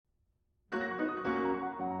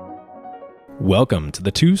Welcome to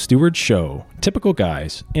the Two Stewards Show. Typical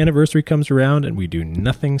guys. Anniversary comes around and we do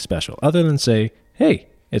nothing special other than say, hey,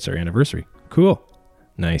 it's our anniversary. Cool.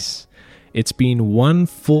 Nice. It's been 1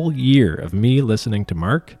 full year of me listening to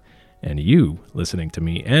Mark and you listening to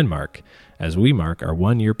me and Mark as we mark our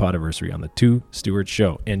 1 year podiversary on the Two Stewards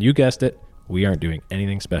Show. And you guessed it, we aren't doing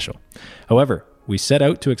anything special. However, we set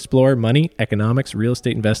out to explore money, economics, real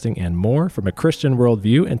estate investing, and more from a Christian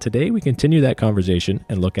worldview. And today we continue that conversation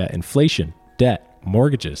and look at inflation, debt,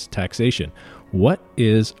 mortgages, taxation. What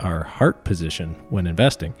is our heart position when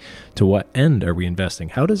investing? To what end are we investing?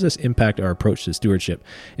 How does this impact our approach to stewardship?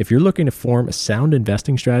 If you're looking to form a sound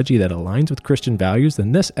investing strategy that aligns with Christian values,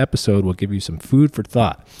 then this episode will give you some food for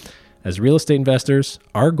thought. As real estate investors,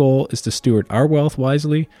 our goal is to steward our wealth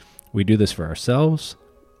wisely. We do this for ourselves,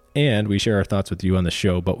 and we share our thoughts with you on the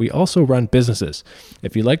show, but we also run businesses.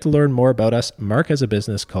 If you'd like to learn more about us, Mark has a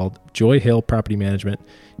business called Joy Hill Property Management.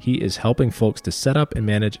 He is helping folks to set up and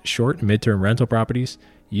manage short and midterm rental properties.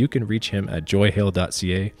 You can reach him at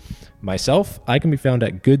joyhill.ca. Myself, I can be found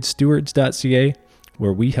at goodstewards.ca,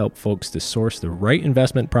 where we help folks to source the right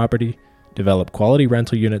investment property, develop quality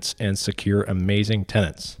rental units, and secure amazing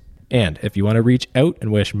tenants. And if you want to reach out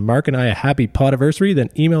and wish Mark and I a happy podiversary, then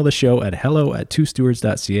email the show at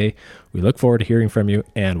hello@twostewards.ca. We look forward to hearing from you.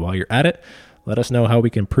 And while you're at it, let us know how we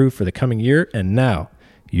can improve for the coming year. And now,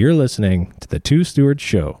 you're listening to the Two Stewards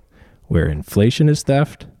Show, where inflation is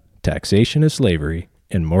theft, taxation is slavery,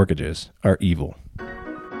 and mortgages are evil.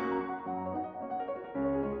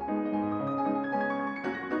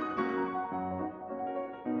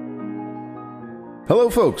 Hello,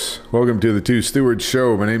 folks. Welcome to the Two Stewards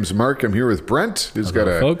Show. My name's Mark. I'm here with Brent, who's got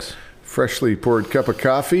a freshly poured cup of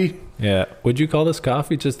coffee. Yeah. Would you call this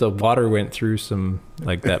coffee? Just the water went through some,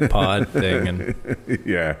 like that pod thing. And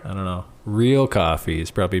yeah. I don't know. Real coffee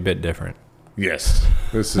is probably a bit different. Yes.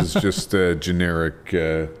 This is just a generic...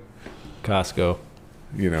 Costco.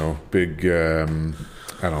 You know, big...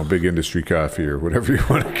 I don't know, big industry coffee or whatever you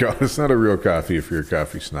want to call it. It's not a real coffee if you're a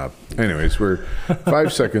coffee snob. Anyways, we're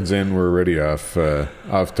 5 seconds in. We're already off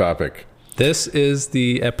topic. This is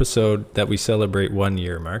the episode that we celebrate 1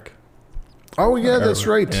 year, Mark. Oh, yeah, that's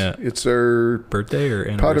right. Yeah. It's our birthday or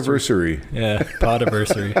anniversary? Podiversary. Yeah,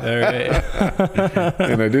 podiversary. All right.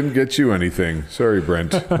 And I didn't get you anything. Sorry,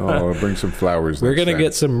 Brent. I'll bring some flowers. We're going to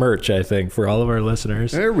get some merch, I think, for all of our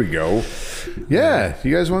listeners. There we go. Yeah.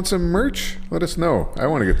 You guys want some merch? Let us know. I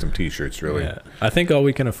want to get some T-shirts, really. Yeah. I think all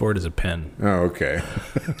we can afford is a pen. Oh, okay.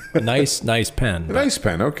 A nice pen. A nice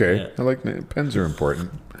pen. Okay. Yeah. I like pens are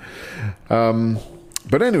important.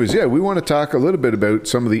 But anyways, yeah, we want to talk a little bit about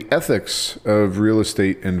some of the ethics of real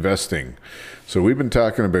estate investing. So we've been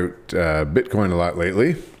talking about Bitcoin a lot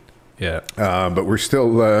lately. Yeah. But we're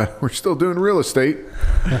still doing real estate,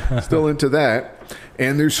 still into that.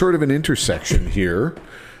 And there's sort of an intersection here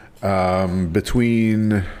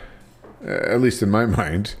between, at least in my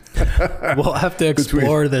mind. We'll have to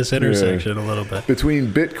explore this intersection a little bit.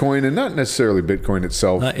 Between Bitcoin and not necessarily Bitcoin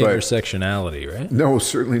itself. Not intersectionality, right? No,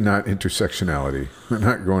 certainly not intersectionality. We're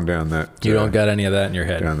not going down that. You don't got any of that in your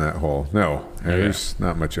head? Down that hole. No, there's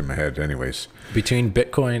not much in my head anyways. Between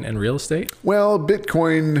Bitcoin and real estate? Well,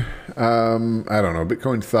 Bitcoin, I don't know,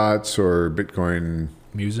 Bitcoin thoughts or Bitcoin...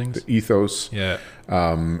 musings? Ethos. Yeah.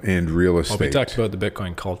 And real estate. Well, we talked about the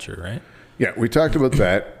Bitcoin culture, right? Yeah, we talked about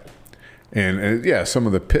that. And yeah, some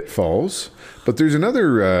of the pitfalls, but there's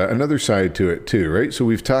another side to it too, right? So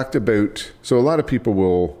we've talked about, so a lot of people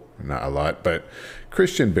will, not a lot, but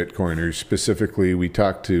Christian Bitcoiners specifically, we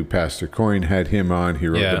talked to Pastor Coyne, had him on, he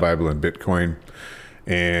wrote the Bible in Bitcoin.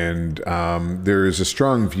 And there is a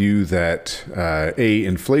strong view that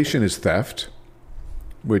inflation is theft,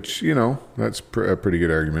 which, you know, that's a pretty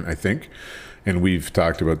good argument, I think. And we've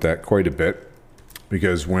talked about that quite a bit.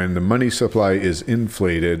 Because when the money supply is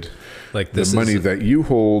inflated, like the money that you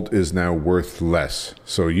hold is now worth less.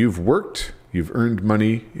 So you've worked, you've earned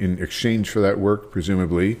money in exchange for that work,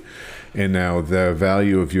 presumably, and now the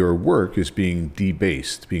value of your work is being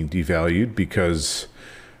debased, being devalued because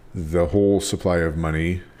the whole supply of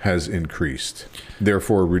money has increased,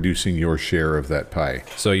 therefore reducing your share of that pie.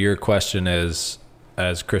 So your question is,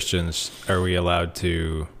 as Christians, are we allowed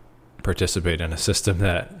to participate in a system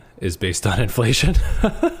that is based on inflation?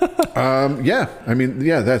 Yeah. I mean,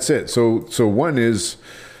 yeah, that's it. So one is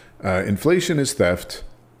inflation is theft.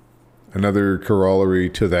 Another corollary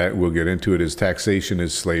to that, we'll get into it, is taxation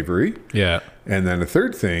is slavery. Yeah. And then a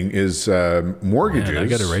third thing is mortgages. Man, I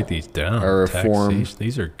got to write these down. Are a form.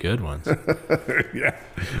 These are good ones. Yeah.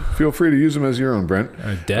 Feel free to use them as your own, Brent.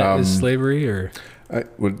 Debt is slavery, or?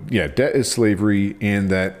 Debt is slavery,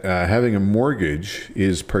 and that having a mortgage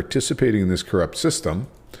is participating in this corrupt system.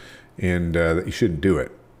 and that you shouldn't do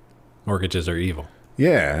it. Mortgages are evil.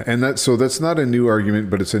 Yeah, and that's not a new argument,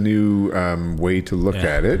 but it's a new way to look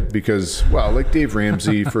at it because, well, like Dave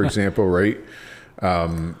Ramsey, for example, right,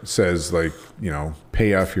 says like,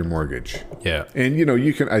 pay off your mortgage. Yeah. And,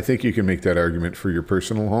 I think you can make that argument for your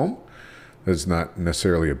personal home. That's not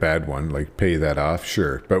necessarily a bad one, like pay that off,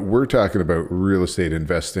 sure. But we're talking about real estate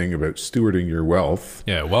investing, about stewarding your wealth.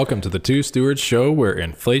 Yeah, welcome to the Two Stewards Show, where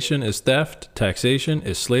inflation is theft, taxation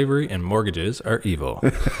is slavery, and mortgages are evil. We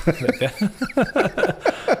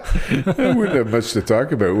wouldn't have much to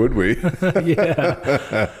talk about, would we?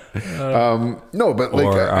 Yeah. No, but like...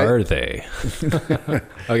 Or are they?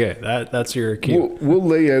 Okay, that's your cue. We'll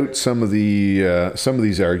lay out some of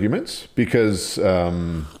these arguments because...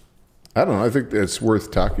 I don't know. I think it's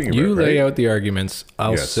worth talking about. You lay out the arguments.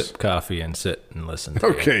 I'll sip coffee and sit and listen to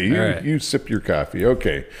Okay, you. You sip your coffee.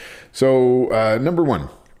 Okay. So, number one,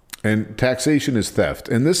 and taxation is theft.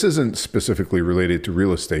 And this isn't specifically related to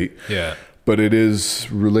real estate. Yeah. But it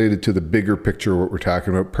is related to the bigger picture of what we're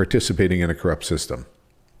talking about, participating in a corrupt system.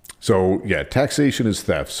 So, yeah, taxation is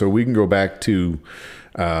theft. So we can go back to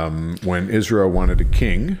when Israel wanted a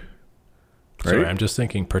king. Right? Sorry, I'm just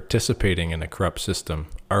thinking participating in a corrupt system.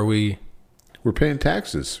 Are we... We're paying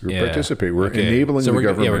taxes. We're participating. We're enabling the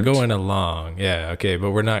government. Yeah, we're going along. Yeah, okay.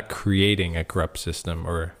 But we're not creating a corrupt system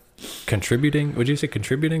or contributing. Would you say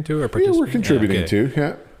contributing to or participating? Yeah, we're contributing to,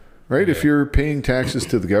 yeah. Right? Okay. If you're paying taxes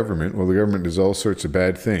to the government, well, the government does all sorts of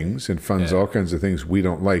bad things and funds all kinds of things we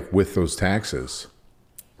don't like with those taxes.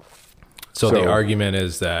 So the argument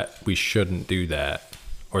is that we shouldn't do that.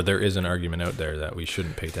 Or there is an argument out there that we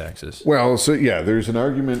shouldn't pay taxes. Well, so yeah, there's an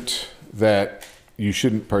argument that you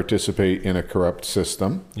shouldn't participate in a corrupt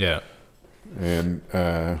system. Yeah. And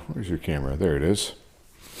where's your camera? There it is.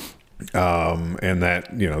 And that,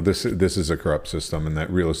 this is a corrupt system and that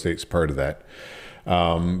real estate's part of that.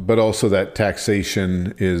 But also that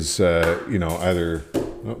taxation is, either,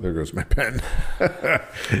 oh, there goes my pen.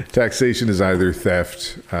 Taxation is either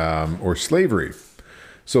theft or slavery.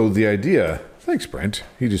 So the idea... Thanks, Brent.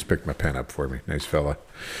 He just picked my pen up for me. Nice fella.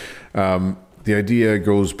 The idea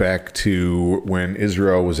goes back to when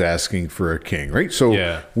Israel was asking for a king, right?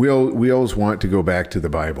 So we always want to go back to the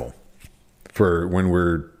Bible for when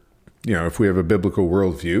we're, if we have a biblical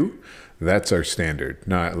worldview, that's our standard.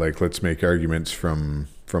 Not like let's make arguments from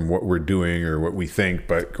what we're doing or what we think,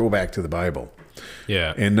 but go back to the Bible.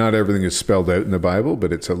 Yeah. And not everything is spelled out in the Bible,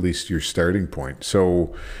 but it's at least your starting point.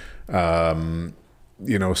 So,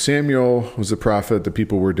 Samuel was a prophet. The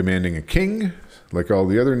people were demanding a king, like all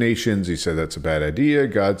the other nations. He said, that's a bad idea.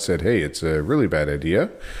 God said, hey, it's a really bad idea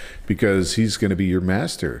because he's going to be your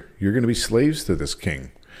master. You're going to be slaves to this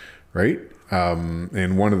king, right?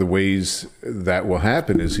 And one of the ways that will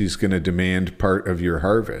happen is he's going to demand part of your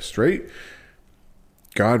harvest, right?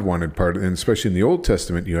 God wanted part, and especially in the Old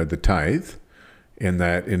Testament, you had the tithe. And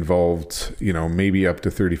that involved, maybe up to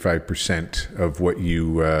 35% of what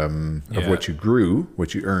you what you grew,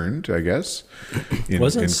 what you earned, I guess.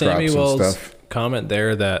 Wasn't Samuel's comment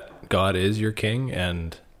there that God is your king,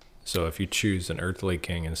 and so if you choose an earthly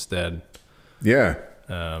king instead, that's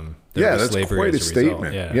quite a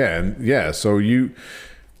statement. So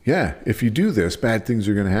if you do this, bad things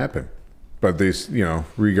are going to happen. But they,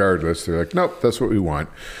 regardless, they're like, nope, that's what we want,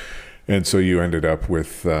 and so you ended up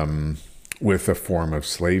with a form of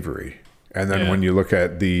slavery. And then when you look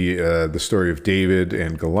at the story of David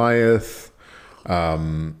and Goliath,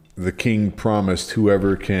 the king promised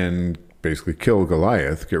whoever can basically kill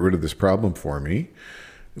Goliath, get rid of this problem for me,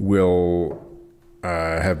 will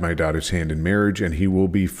have my daughter's hand in marriage and he will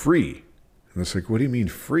be free. And it's like, what do you mean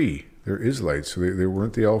free? They're Israelites, so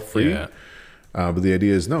weren't they all free? Yeah. But the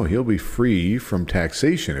idea is, no, he'll be free from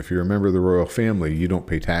taxation. If you're a member of the royal family, you don't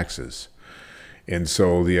pay taxes. And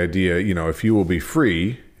so the idea, if you will be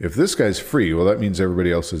free, if this guy's free, well, that means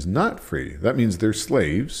everybody else is not free. That means they're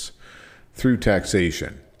slaves through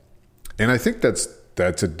taxation. And I think that's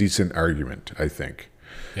a decent argument, I think.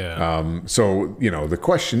 Yeah. So, the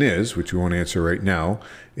question is, which we won't answer right now,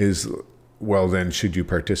 is, well, then should you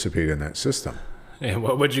participate in that system? And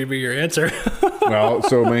what would be your answer? Well,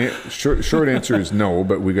 so my short answer is no,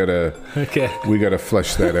 but we gotta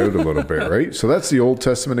flesh that out a little bit, right? So that's the Old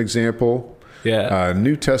Testament example. Yeah.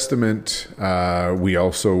 New Testament, we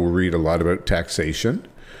also read a lot about taxation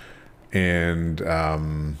and,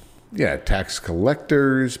 tax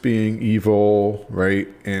collectors being evil, right?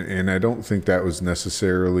 And I don't think that was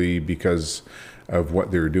necessarily because of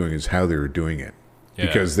what they were doing, is how they were doing it. Yeah.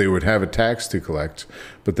 Because they would have a tax to collect,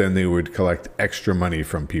 but then they would collect extra money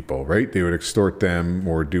from people, right? They would extort them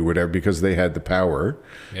or do whatever because they had the power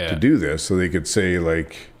to do this. So they could say,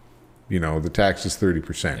 like, the tax is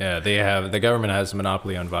 30%. Yeah, the government has a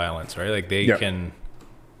monopoly on violence, right? Like they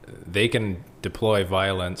can deploy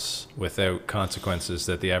violence without consequences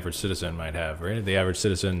that the average citizen might have, right? If the average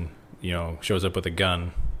citizen, shows up with a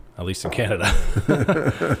gun, at least in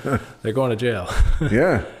Canada, they're going to jail.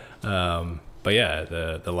 Yeah. But yeah,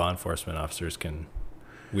 the law enforcement officers can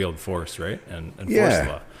wield force, right? And enforce the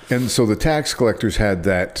law. And so the tax collectors had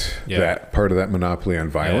that part of that monopoly on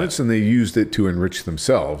violence, and they used it to enrich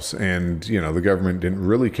themselves. And, the government didn't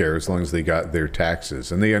really care as long as they got their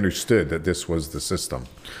taxes. And they understood that this was the system.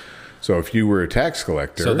 So if you were a tax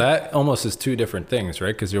collector... So that almost is two different things,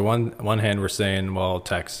 right? Because you're one hand, we're saying, well,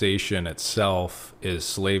 taxation itself is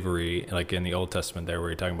slavery, like in the Old Testament there, where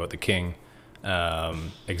you're talking about the king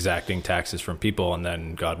exacting taxes from people, and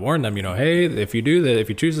then God warned them, hey, if you do that, if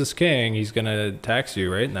you choose this king, he's going to tax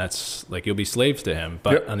you, right? And that's like, you'll be slaves to him.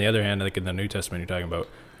 But on the other hand, like in the New Testament, you're talking about,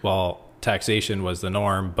 well, taxation was the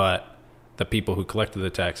norm, but the people who collected the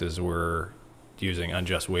taxes were using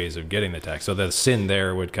unjust ways of getting the tax. So the sin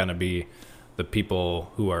there would kind of be the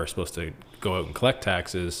people who are supposed to go out and collect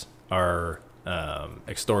taxes are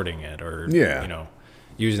extorting it, or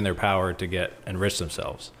using their power to enrich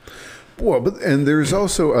themselves. Well, and there's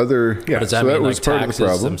also other... Yeah, does that mean, like, part of the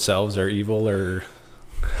problem themselves are evil, or...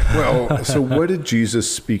 Well, so what did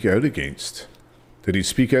Jesus speak out against? Did he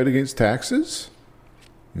speak out against taxes?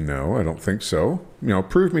 No, I don't think so.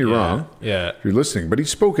 Prove me wrong if you're listening. But he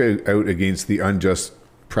spoke out against the unjust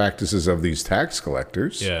practices of these tax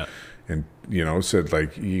collectors. Yeah. And, said,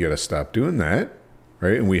 like, you got to stop doing that,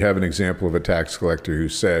 right? And we have an example of a tax collector who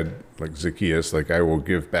said, like Zacchaeus, like, I will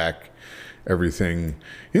give back everything.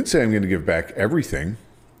 He didn't say I'm going to give back everything,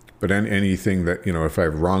 but anything that, if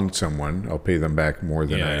I've wronged someone, I'll pay them back more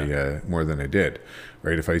than I did,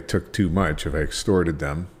 right? If I took too much, if I extorted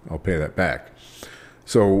them, I'll pay that back.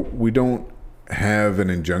 So we don't have an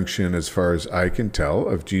injunction, as far as I can tell,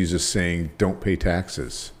 of Jesus saying, don't pay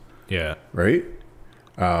taxes. Yeah. Right?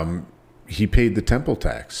 He paid the temple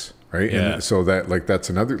tax, right? Yeah. And so that's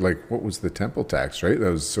another, what was the temple tax, right? That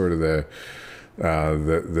was sort of the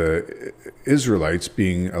Israelites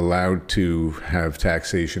being allowed to have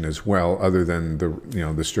taxation as well, other than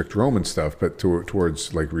the strict Roman stuff, but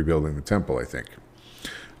towards like rebuilding the temple, I think.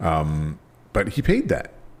 But he paid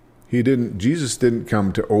that. Jesus didn't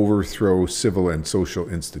come to overthrow civil and social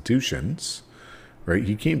institutions, right?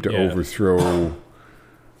 He came to overthrow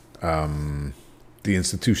the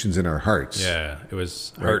institutions in our hearts. Yeah, it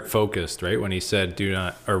was heart focused, right? When he said, "Do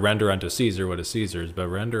not, or render unto Caesar what is Caesar's, but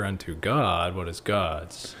render unto God what is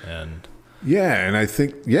God's." And and I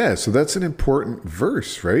think so that's an important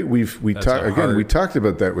verse, right? We talked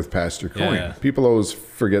about that with Pastor Coyne. Yeah. People always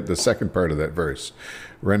forget the second part of that verse,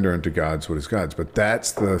 render unto God's what is God's. But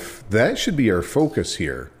that should be our focus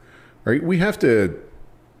here, right?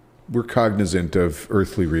 We're cognizant of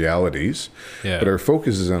earthly realities, but our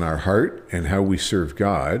focus is on our heart and how we serve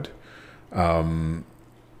God, not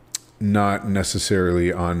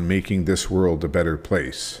necessarily on making this world a better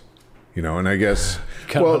place. And I guess...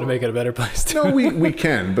 kind of want to make it a better place, too. No, we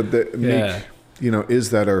can, but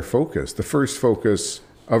is that our focus? The first focus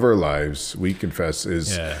of our lives, we confess,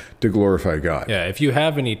 is to glorify God. Yeah, if you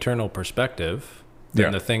have an eternal perspective,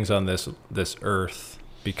 then the things on this earth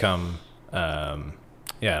become...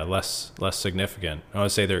 less significant. I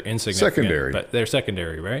would say they're insignificant. Secondary. But they're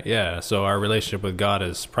secondary, right? Yeah. So our relationship with God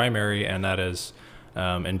is primary, and that is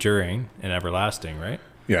enduring and everlasting, right?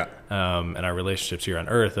 Yeah. And our relationships here on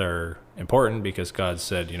earth are important because God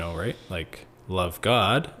said, right? Like, love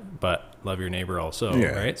God, but love your neighbor also,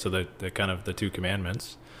 right? So they're kind of the two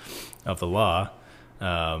commandments of the law.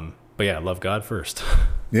 But love God first.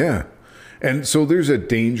 Yeah. And so there's a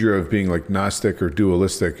danger of being like Gnostic or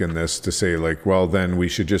dualistic in this, to say like, well, then we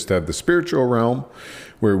should just have the spiritual realm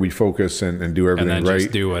where we focus and do everything and then right.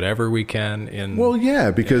 Just do whatever we can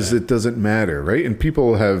because it doesn't matter, right? And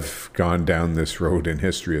people have gone down this road in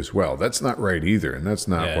history as well. That's not right either, and that's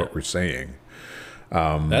not what we're saying.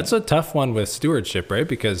 That's a tough one with stewardship, right?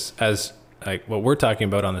 Because as like what we're talking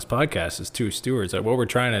about on this podcast is two stewards. Like what we're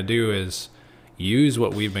trying to do is use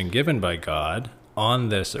what we've been given by God on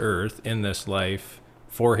this earth, in this life,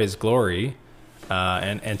 for his glory,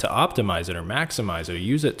 and to optimize it or maximize it, or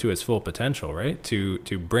use it to its full potential, right? To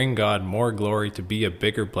bring God more glory, to be a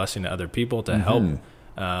bigger blessing to other people, to help,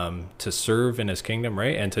 to serve in his kingdom,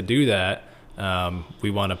 right? And to do that,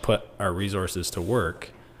 we want to put our resources to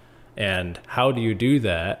work. And how do you do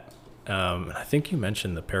that? I think you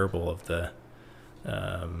mentioned the parable of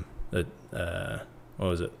what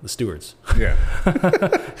was it? The stewards. Yeah.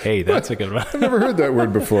 Hey, that's a good one. I've never heard that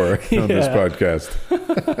word before on this podcast.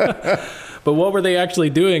 But what were they actually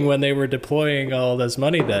doing when they were deploying all this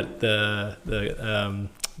money that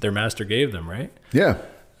their master gave them, right? Yeah.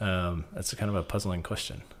 That's kind of a puzzling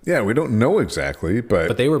question. Yeah, we don't know exactly,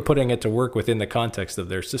 but they were putting it to work within the context of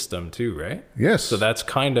their system too, right? Yes. So that's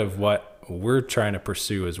kind of what we're trying to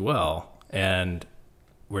pursue as well. And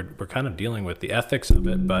we're kind of dealing with the ethics of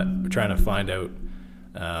it, but we're trying to find out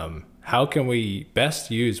how can we best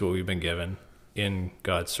use what we've been given in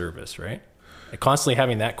God's service, right? And constantly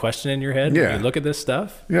having that question in your head when you look at this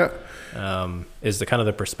stuff is the kind of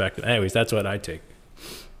the perspective. Anyways, that's what I take.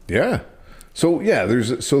 Yeah. So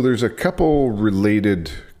there's a couple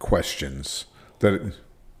related questions that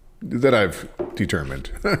I've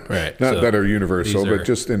determined, right? Not that are universal, but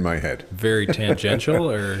just in my head. Very tangential,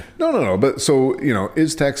 or no. But so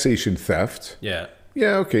is taxation theft? Yeah.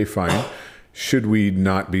 Yeah. Okay. Fine. Should we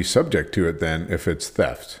not be subject to it then if it's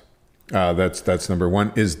theft? That's number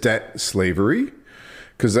one. Is debt slavery?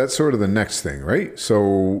 Because that's sort of the next thing, right?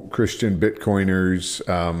 So Christian Bitcoiners,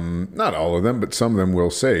 not all of them, but some of them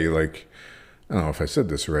will say, like, I don't know if I said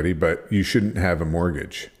this already, but you shouldn't have a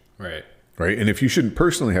mortgage. Right. Right. And if you shouldn't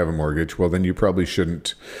personally have a mortgage, well, then you probably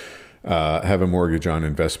shouldn't have a mortgage on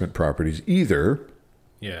investment properties either.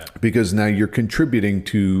 Yeah. Because now you're contributing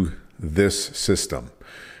to this system.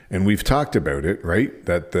 And we've talked about it, right?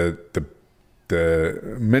 That the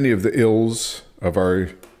many of the ills of our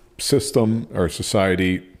system, our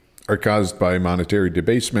society, are caused by monetary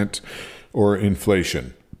debasement or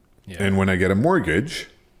inflation. Yeah. And when I get a mortgage,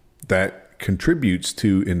 that contributes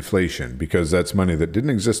to inflation because that's money that didn't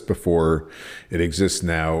exist before. It exists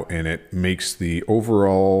now, and it makes the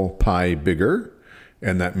overall pie bigger,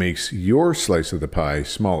 and that makes your slice of the pie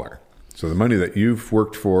smaller. So the money that you've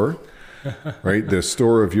worked for, right, the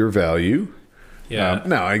store of your value. Yeah.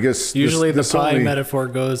 Now, I guess usually the pie metaphor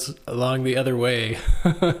goes along the other way.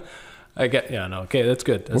 I get. Yeah. No. Okay. That's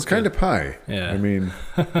good. That's what kind of pie? Yeah. I mean,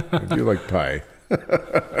 I do like pie.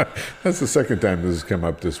 That's the second time this has come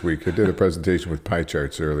up this week. I did a presentation with pie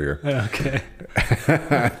charts earlier. Okay.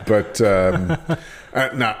 But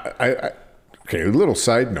okay. A little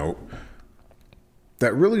side note.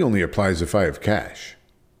 That really only applies if I have cash.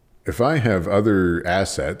 If I have other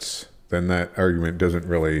assets, then that argument doesn't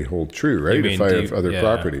really hold true, right? If I have other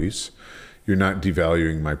properties, you're not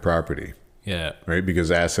devaluing my property. Yeah. Right?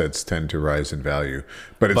 Because assets tend to rise in value.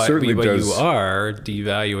 But certainly does. You are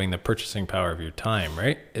devaluing the purchasing power of your time,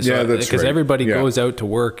 right? That's right. Because everybody goes out to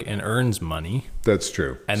work and earns money. That's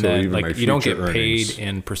true. And then you don't get paid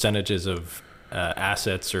in percentages of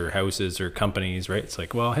assets or houses or companies, right? It's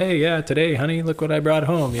like, well, hey, today, honey, look what I brought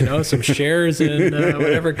home, some shares in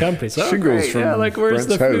whatever company. So, shingles from where's Brent's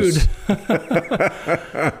the food?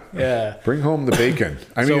 Yeah. Bring home the bacon.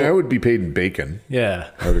 I mean, I would be paid in bacon.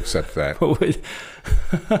 Yeah. I would accept that.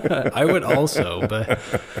 I would also, but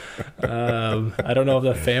I don't know if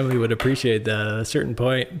the family would appreciate that at a certain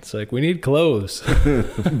point. It's like, we need clothes.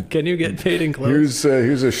 Can you get paid in clothes?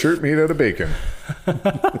 Here's a shirt made out of bacon. I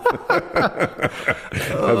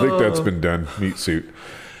think that's been done. Meat suit.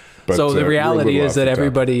 But, so the reality is that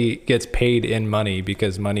everybody gets paid in money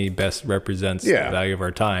because money best represents the value of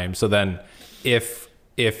our time. So then if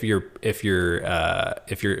your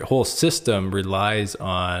whole system relies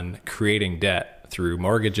on creating debt through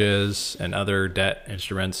mortgages and other debt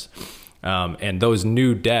instruments, and those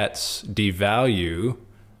new debts devalue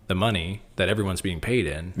the money that everyone's being paid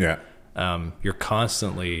in, you're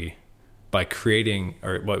constantly, by creating,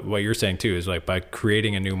 or what you're saying too is like by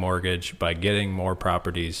creating a new mortgage, by getting more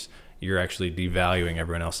properties, you're actually devaluing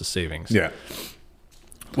everyone else's savings. Yeah.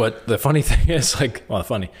 What the funny thing is,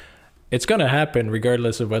 it's going to happen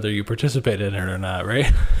regardless of whether you participate in it or not,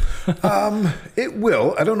 right? It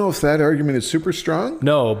will. I don't know if that argument is super strong.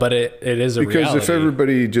 No, but it is a reality. Because if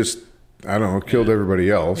everybody just, I don't know, killed everybody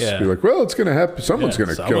else, be like, well, it's going to happen. Someone's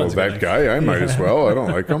going to kill that guy. I might as well. I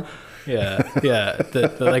don't like him.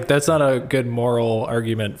 That's not a good moral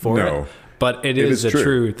argument for it. But it is a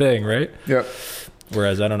true thing, right? Yeah.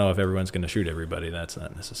 Whereas I don't know if everyone's going to shoot everybody. That's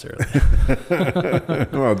not necessarily.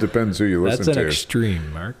 Well, it depends who you listen to. That's an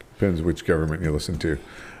extreme, Mark. Depends which government you listen to.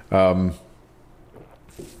 But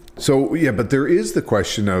there is the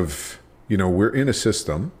question of, we're in a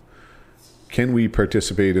system. Can we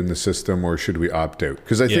participate in the system or should we opt out?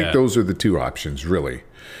 Because I think those are the two options, really.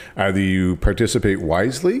 Either you participate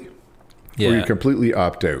wisely or you completely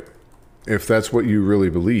opt out. If that's what you really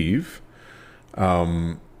believe,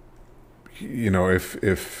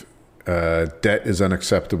 if debt is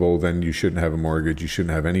unacceptable, then you shouldn't have a mortgage. You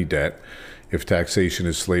shouldn't have any debt. If taxation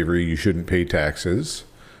is slavery, you shouldn't pay taxes.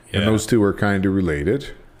 And those two are kind of related.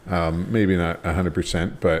 Maybe not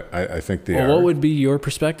 100%, but I think they are. What would be your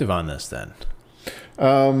perspective on this then?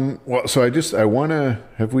 Well, so I want to,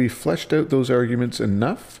 have we fleshed out those arguments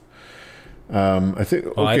enough? I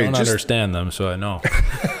think, Well, I don't understand them, so I know.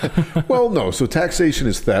 Well, no. So taxation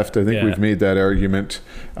is theft. I think we've made that argument.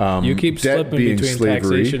 You keep debt slipping being between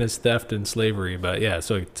slavery. taxation is theft and slavery, but yeah,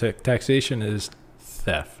 so taxation is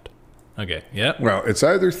theft. Okay, yeah. Well, it's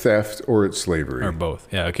either theft or it's slavery. Or both.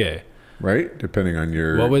 Yeah, okay. Right? Depending on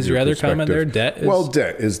your What was your other comment there? Debt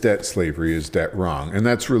is debt slavery, is debt wrong. And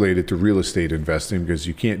that's related to real estate investing because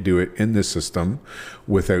you can't do it in this system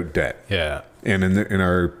without debt. Yeah. And in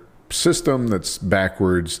our system that's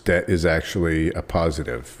backwards, debt is actually a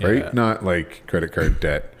positive, right? Yeah. Not like credit card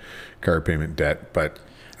debt, car payment debt, but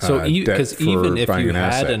so because even if you had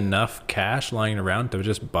asset. enough cash lying around to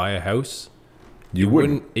just buy a house, you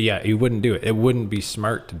wouldn't. Yeah, you wouldn't do it. It wouldn't be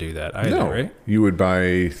smart to do that either, right? You would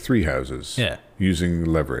buy 3 houses using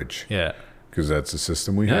leverage. Yeah. Because that's the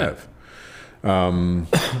system we have. So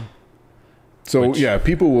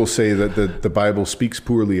people will say that the Bible speaks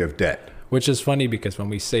poorly of debt. Which is funny because when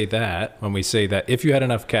we say that if you had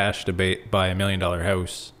enough cash to buy $1 million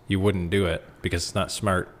house, you wouldn't do it because it's not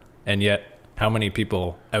smart. And yet, how many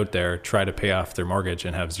people out there try to pay off their mortgage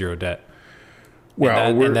and have zero debt?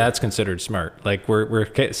 Well, and that's considered smart. Like we're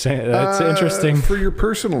saying that's interesting for your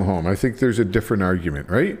personal home. I think there's a different argument,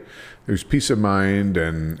 right? There's peace of mind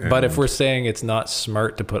and But if we're saying it's not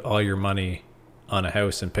smart to put all your money on a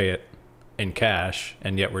house and pay it in cash,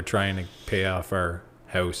 and yet we're trying to pay off our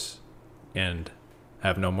house and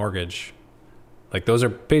have no mortgage, like those are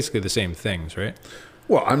basically the same things, right?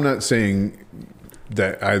 Well, I'm not saying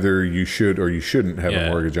that either you should or you shouldn't have a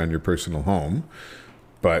mortgage on your personal home,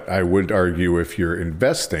 but I would argue if you're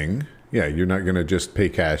investing, you're not going to just pay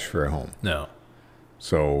cash for a home. No.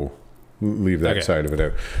 So leave that side of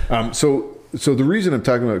it out. So the reason I'm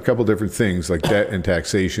talking about a couple different things like debt and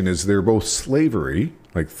taxation is they're both slavery,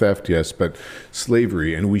 like theft, yes, but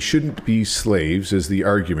slavery, and we shouldn't be slaves is the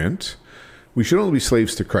argument. We should only be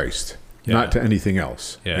slaves to Christ, not to anything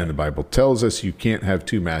else. And the Bible tells us you can't have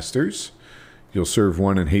 2 masters. You'll serve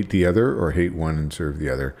one and hate the other, or hate one and serve the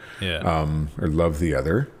other, or love the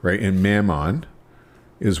other, right? And mammon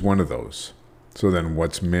is one of those. So then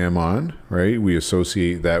what's mammon, right? We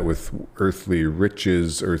associate that with earthly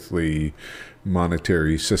riches, earthly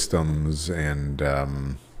monetary systems,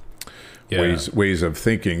 and ways of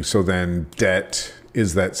thinking. So then debt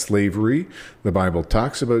is that slavery. The Bible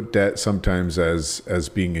talks about debt sometimes as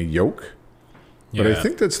being a yoke. But I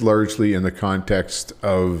think that's largely in the context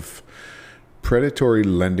of predatory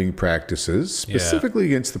lending practices, specifically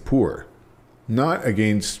against the poor, not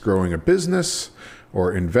against growing a business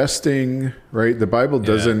or investing, right? The Bible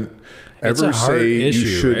doesn't ever say you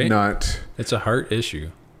should not. It's a heart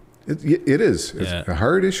issue. It is. It's a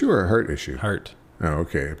hard issue or a heart issue? Heart. Oh,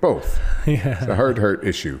 okay. Both. It's a heart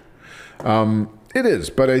issue. It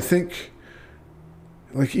is, but I think,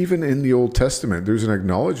 like even in the Old Testament, there's an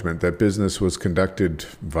acknowledgement that business was conducted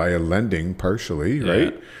via lending partially,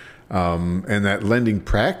 right? And that lending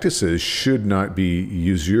practices should not be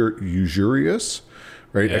usurious,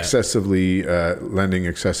 right? Excessively lending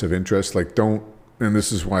excessive interest. Like and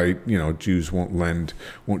this is why, Jews won't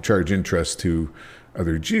charge interest to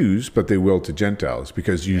other Jews, but they will to Gentiles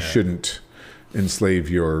because you shouldn't enslave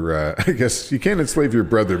your, I guess you can't enslave your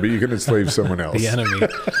brother, but you can enslave someone else. The enemy.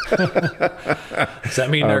 Does that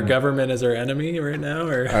mean our government is our enemy right now?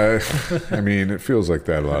 Or I mean, it feels like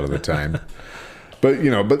that a lot of the time. But,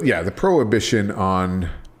 the prohibition on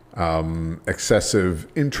excessive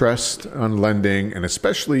interest on lending and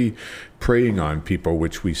especially preying on people,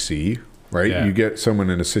 which we see, right? Yeah. You get someone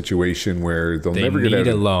in a situation where they never get out. They need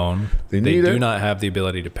a loan. They do not have the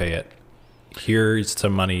ability to pay it. Here's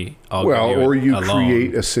some money. Or you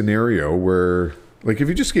create a scenario where, like, if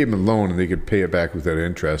you just gave them a loan and they could pay it back without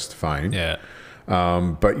interest, fine. Yeah.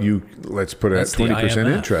 But let's put it at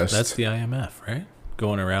 20% interest. That's the IMF, right?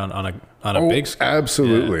 Going around on a big scale.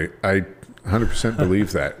 Absolutely. Yeah. I 100%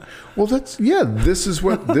 believe that. Well, this is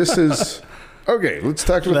what this is. Okay, let's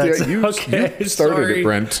talk about you started it,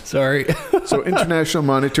 Brent. Sorry. So International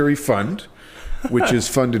Monetary Fund, which is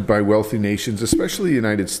funded by wealthy nations, especially the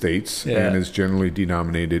United States, and is generally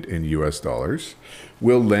denominated in US dollars,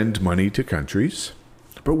 will lend money to countries,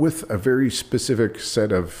 but with a very specific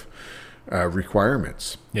set of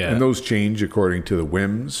requirements. Yeah. And those change according to the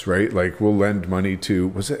whims, right? Like we'll lend money to,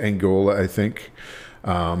 was it Angola, I think?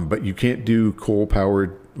 But you can't do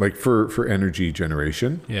coal-powered, like for energy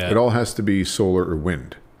generation. Yeah. It all has to be solar or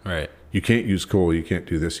wind. Right. You can't use coal. You can't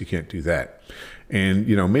do this. You can't do that. And,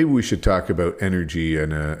 maybe we should talk about energy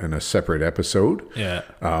in a separate episode. Yeah.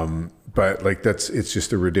 but like it's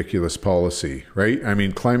just a ridiculous policy, right? I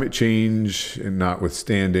mean, climate change and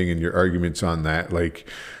notwithstanding, and your arguments on that, like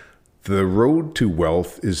the road to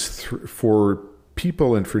wealth is for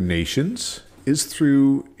people and for nations is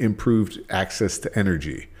through improved access to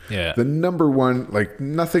energy. Yeah. The number one, like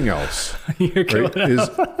nothing else, You're right, is,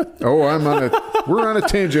 we're on a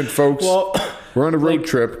tangent, folks. Well, we're on a road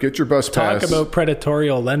trip. Get your bus pass. talk about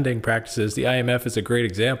predatory lending practices. The IMF is a great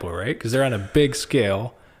example, right? Because they're on a big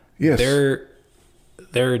scale. Yes. They're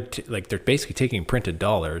basically taking printed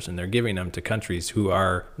dollars and they're giving them to countries who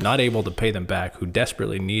are not able to pay them back, who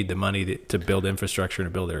desperately need the money to build infrastructure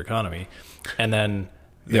and to build their economy. And then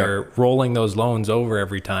they're rolling those loans over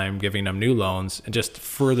every time, giving them new loans and just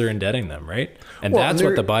further indebting them, right? And that's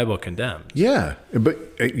what the Bible condemns. Yeah, but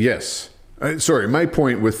yes. Sorry, my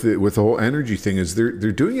point with the whole energy thing is they're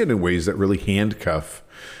doing it in ways that really handcuff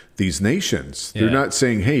these nations. They're not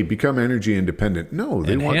saying, "Hey, become energy independent." No,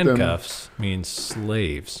 they want handcuffs means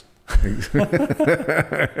slaves.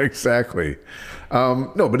 Exactly.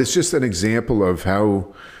 No, but it's just an example of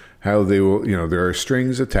how they will. There are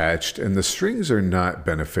strings attached, and the strings are not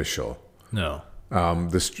beneficial. No.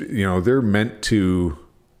 They're meant to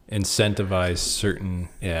incentivize certain.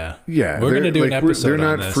 Yeah. Yeah. We're going to do an episode. They're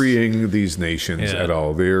not on this. freeing these nations at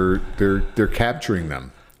all. They're capturing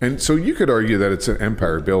them. And so you could argue that it's an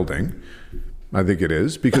empire building. I think it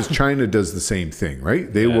is, because China does the same thing,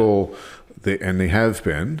 right? They have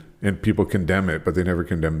been, and people condemn it, but they never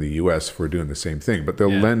condemn the U.S. for doing the same thing. But they'll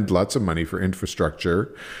lend lots of money for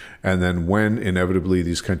infrastructure. And then when inevitably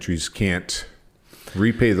these countries can't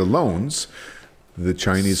repay the loans, the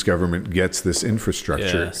Chinese government gets this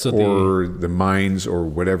infrastructure or the mines or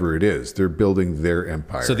whatever it is. They're building their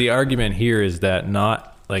empire. So the argument here is that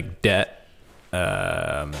not like debt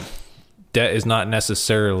is not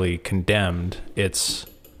necessarily condemned. It's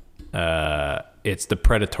the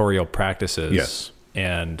predatory practices,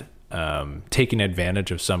 and taking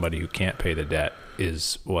advantage of somebody who can't pay the debt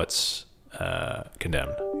is what's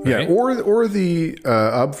condemned. Right? Yeah, or the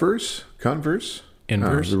obverse, converse.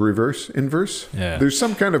 Inverse? The reverse, inverse. Yeah. There's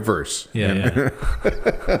some kind of verse. Yeah.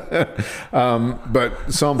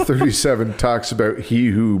 But Psalm 37 talks about he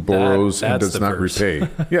who borrows and does not repay.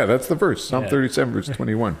 Yeah, that's the verse. Psalm 37, verse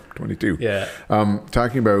 21, 22. Yeah.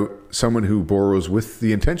 Talking about someone who borrows with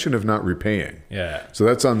the intention of not repaying. Yeah. So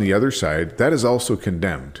that's on the other side. That is also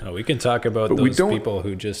condemned. Oh, we can talk about those people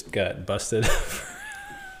who just got busted.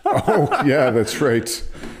 Oh, yeah, that's right.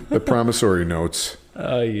 The promissory notes.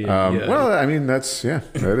 Oh, yeah. Well, I mean, that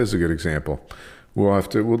is a good example. We'll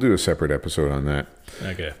do a separate episode on that.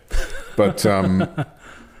 Okay. But,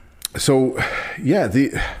 so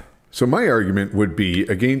my argument would be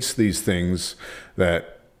against these things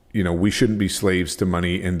that, we shouldn't be slaves to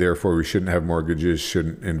money and therefore we shouldn't have mortgages,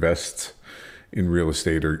 shouldn't invest in real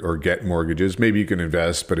estate or get mortgages. Maybe you can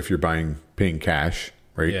invest, but if you're paying cash,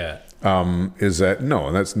 right? Yeah. Is that,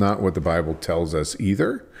 no, that's not what the Bible tells us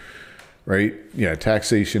either. Right? Yeah,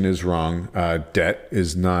 taxation is wrong. Debt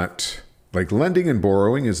is not, like lending and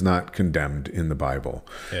borrowing is not condemned in the Bible.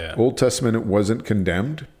 Yeah. Old Testament, it wasn't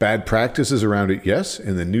condemned. Bad practices around it, yes.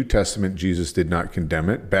 In the New Testament, Jesus did not condemn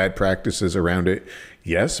it. Bad practices around it,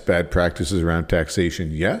 yes. Bad practices around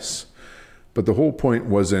taxation, yes. But the whole point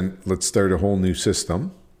wasn't, let's start a whole new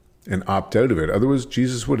system and opt out of it. Otherwise,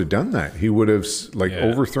 Jesus would have done that. He would have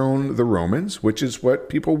overthrown the Romans, which is what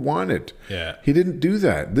people wanted. Yeah. He didn't do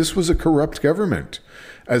that. This was a corrupt government.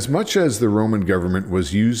 As much as the Roman government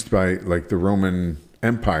was used by, like the Roman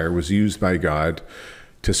Empire was used by God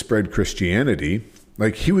to spread Christianity,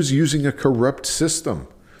 like he was using a corrupt system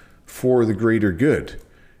for the greater good.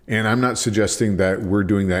 And I'm not suggesting that we're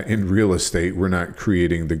doing that in real estate. We're not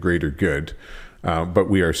creating the greater good. But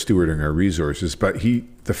we are stewarding our resources. But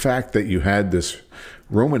the fact that you had this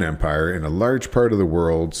Roman Empire in a large part of the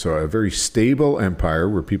world, so a very stable empire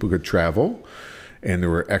where people could travel, and there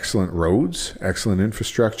were excellent roads, excellent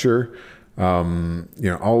infrastructure,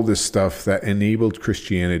 all this stuff that enabled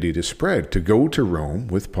Christianity to spread, to go to Rome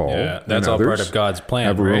with Paul. Yeah, that's all part of God's plan.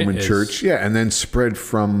 Have a Roman church, and then spread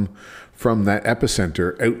from that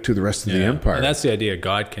epicenter out to the rest of the empire. And that's the idea.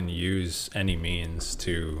 God can use any means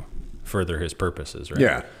to further his purposes, right?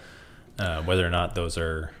 Yeah. Whether or not those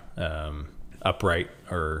are upright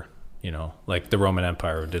or, like the Roman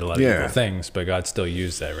Empire did a lot of evil things, but God still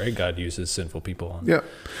used that, right? God uses sinful people. Yeah.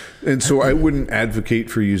 And so I wouldn't advocate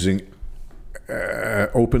for using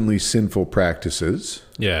openly sinful practices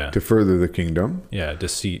to further the kingdom. Yeah,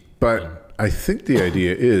 deceit. But I think the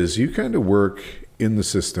idea is you kind of work in the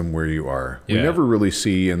system where you are. We never really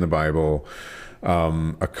see in the Bible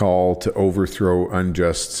a call to overthrow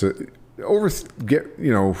unjust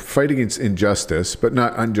fight against injustice, but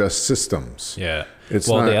not unjust systems. Yeah. It's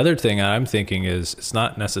well, not, the other thing I'm thinking is it's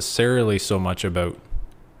not necessarily so much about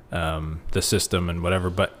the system and whatever,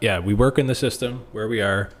 but yeah, we work in the system where we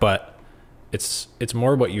are, but it's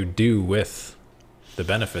more what you do with the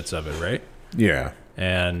benefits of it, right? Yeah.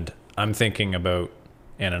 And I'm thinking about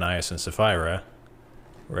Ananias and Sapphira,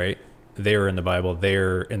 right? They were in the Bible,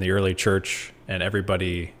 they're in the early church, and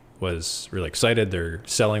everybody was really excited. They're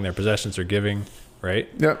selling their possessions, they're giving, right?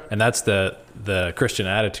 Yeah. And that's the Christian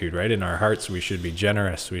attitude, right? In our hearts, we should be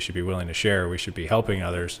generous, we should be willing to share, we should be helping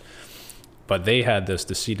others. But they had this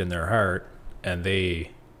deceit in their heart, and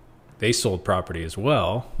they sold property as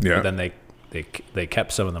well. Yeah. But then they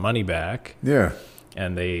kept some of the money back. Yeah.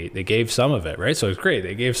 And they gave some of it, right? So it's great.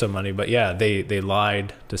 They gave some money, but yeah, they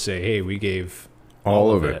lied to say, hey, we gave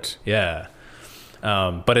all of it. Yeah.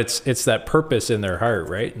 But it's that purpose in their heart,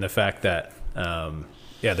 right? And the fact that,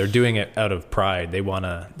 they're doing it out of pride. They want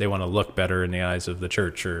to look better in the eyes of the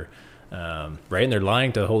church, or, right. And they're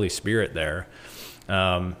lying to the Holy Spirit there.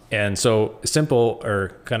 And so simple,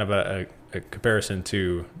 or kind of a comparison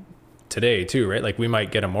to today too, right? Like we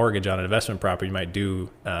might get a mortgage on an investment property, you might do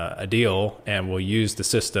a deal, and we'll use the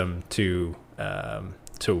system to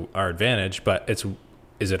our advantage. But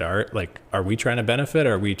are we trying to benefit,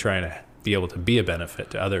 or are we trying to be able to be a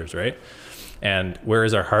benefit to others, right? And where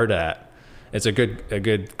is our heart at? It's a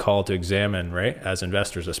good call to examine, right? As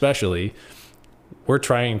investors, especially, we're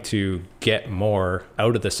trying to get more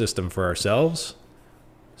out of the system for ourselves.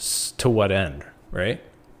 To what end, right?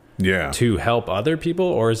 Yeah. To help other people,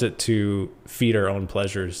 or is it to feed our own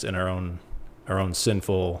pleasures and our own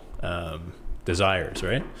sinful desires,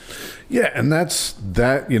 right? Yeah, and that's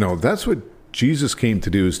what Jesus came to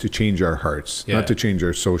do, is to change our hearts, not to change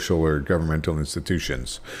our social or governmental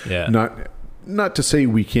institutions. Yeah. Not to say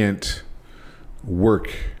we can't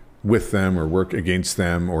work with them or work against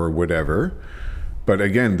them or whatever. But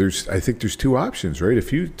again, I think there's two options, right?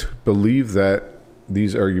 If you believe that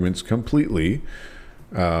these arguments completely,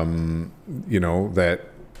 that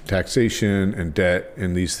taxation and debt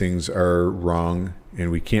and these things are wrong and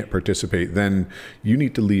we can't participate, then you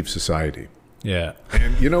need to leave society. Yeah.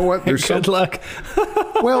 And you know what? There's Good luck.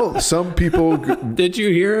 Well, some people. Did you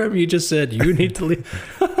hear him? You just said you need to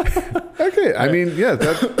leave. Okay. I mean, yeah,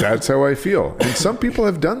 that's how I feel. And some people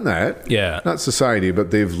have done that. Yeah. Not society,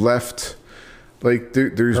 but they've left. Like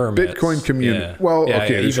there's hermits. Bitcoin community. Yeah. Well, Yeah,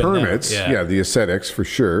 okay, yeah, there's even hermits. them. Yeah. The ascetics for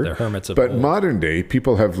sure. They're hermits of But old. modern day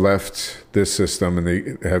people have left this system and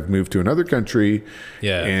they have moved to another country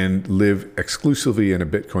and live exclusively in a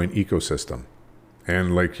Bitcoin ecosystem.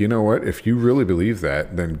 And you know what? If you really believe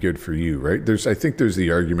that, then good for you, right? I think there's the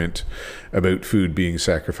argument about food being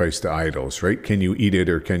sacrificed to idols, right? Can you eat it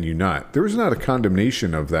or can you not? There is not a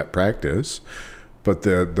condemnation of that practice, but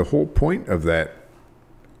the whole point of that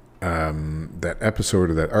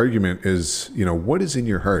episode, or that argument, is, what is in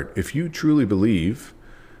your heart? If you truly believe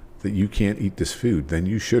that you can't eat this food, then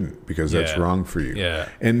you shouldn't, because that's wrong for you. Yeah.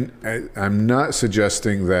 And I'm not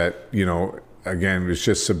suggesting that, again, it's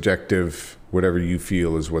just subjective. Whatever you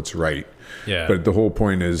feel is what's right. Yeah. But the whole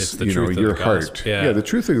point is, your heart. Yeah. The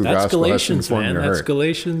truth of the gospel has to inform your heart. That's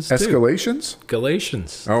Galatians too. Escalations?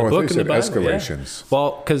 Galatians. Oh, the I book think in the Bible. Escalations. Yeah.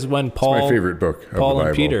 Well, because when Paul, it's my favorite book of Paul the Bible.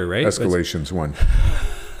 and Peter, right? Escalations 1.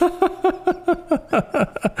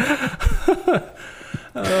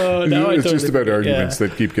 Oh, now it's just about arguments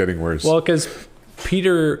that keep getting worse. Well, because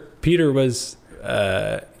Peter was,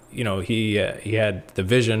 he had the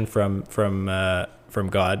vision from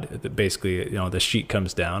God, that basically, the sheet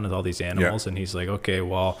comes down with all these animals, and he's like, okay,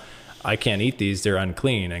 well, I can't eat these; they're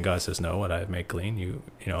unclean. And God says, no, what I make clean,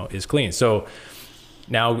 is clean. So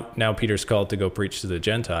now Peter's called to go preach to the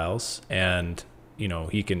Gentiles, and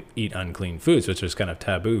he can eat unclean foods, which was kind of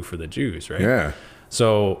taboo for the Jews, right? Yeah.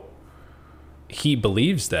 So he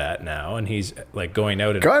believes that now, and he's going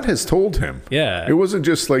out. And God has told him. Yeah. It wasn't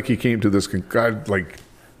just he came to this. God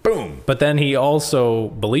boom. But then he also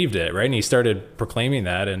believed it, right? And he started proclaiming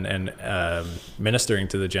that and ministering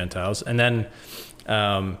to the Gentiles. And then,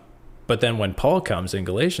 but then when Paul comes in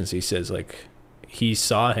Galatians, he says he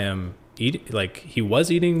saw him eat, he was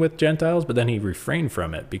eating with Gentiles, but then he refrained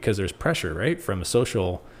from it because there's pressure, right? From a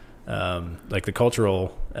social, the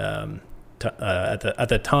cultural, at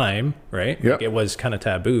the time, right? Yep. It was kind of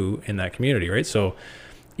taboo in that community, right? So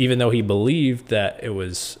even though he believed that it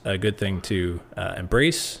was a good thing to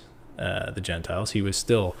embrace the Gentiles, he was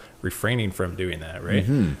still refraining from doing that, right?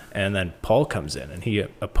 Mm-hmm. And then Paul comes in and he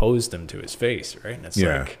opposed him to his face, right? And it's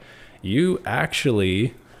you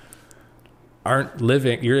actually aren't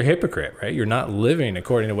living, you're a hypocrite, right? You're not living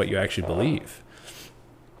according to what you actually believe.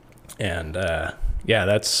 And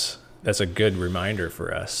that's that's a good reminder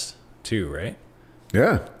for us too, right?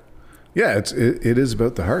 Yeah. Yeah, it is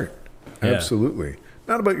about the heart. Yeah. Absolutely.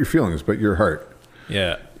 Not about your feelings, but your heart.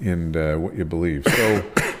 Yeah. And what you believe.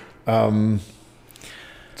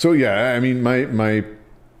 So yeah, I mean, my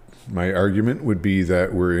argument would be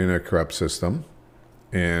that we're in a corrupt system,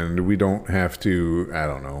 and we don't have to. I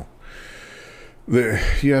don't know.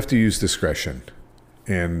 You have to use discretion,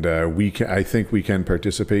 and I think we can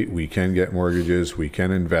participate. We can get mortgages. We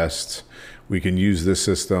can invest. We can use this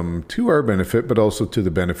system to our benefit, but also to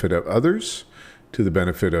the benefit of others, to the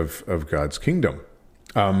benefit of God's kingdom.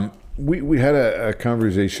 We had a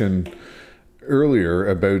conversation earlier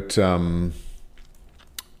about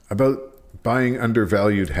buying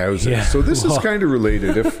undervalued houses. Yeah. So this is kind of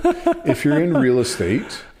related. If you're in real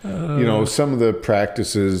estate, some of the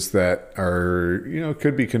practices that are,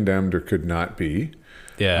 could be condemned or could not be.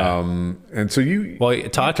 Yeah. And so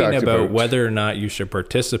talking about whether or not you should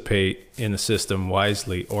participate in the system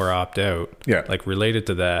wisely or opt out. Yeah. Like related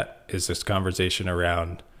to that is this conversation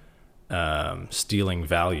around stealing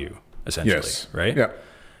value, essentially. Yes. Right? Yeah.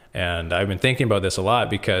 And I've been thinking about this a lot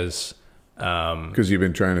because you've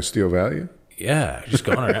been trying to steal value? Yeah, just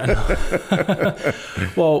going around.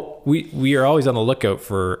 Well, we are always on the lookout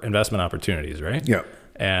for investment opportunities, right? Yeah.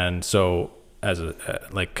 And so as a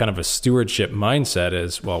kind of a stewardship mindset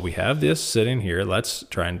is, well, we have this sitting here, let's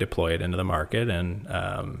try and deploy it into the market and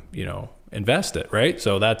invest it, right?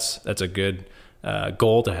 So that's a good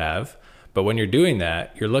goal to have. But when you're doing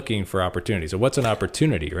that, you're looking for opportunities. So what's an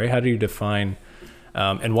opportunity, right? How do you define?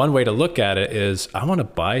 And one way to look at it is, I want to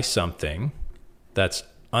buy something that's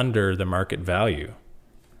under the market value,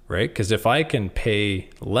 right? Because if I can pay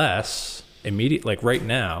less immediately, like right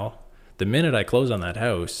now, the minute I close on that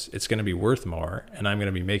house, it's going to be worth more and I'm going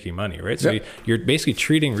to be making money, right? So you're basically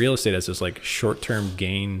treating real estate as this like short-term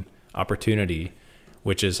gain opportunity,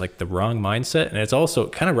 which is like the wrong mindset. And it's also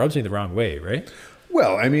kind of rubs me the wrong way, right?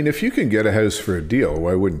 Well, I mean, if you can get a house for a deal,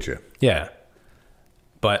 why wouldn't you? Yeah.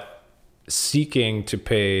 But seeking to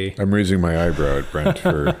pay... I'm raising my eyebrow at Brent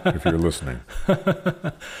for if you're listening.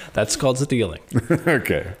 That's called stealing.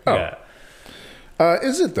 Okay. Oh. Yeah.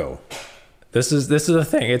 Is it though? This is the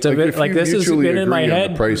thing. It's a bit like this has been in my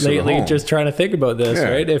head lately, just trying to think about this,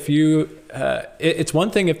 right? If you, it's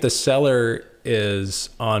one thing if the seller is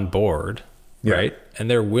on board, right? And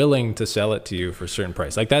they're willing to sell it to you for a certain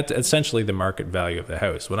price. Like that's essentially the market value of the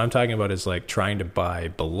house. What I'm talking about is like trying to buy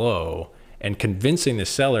below and convincing the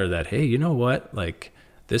seller that, hey, you know what? Like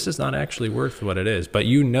this is not actually worth what it is, but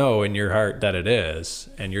you know in your heart that it is,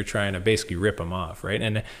 and you're trying to basically rip them off, right?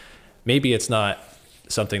 And maybe it's not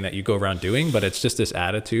something that you go around doing, but it's just this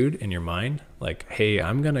attitude in your mind, like, hey,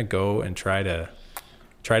 I'm gonna go and try to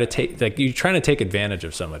take, like you're trying to take advantage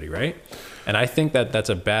of somebody, right? And I think that that's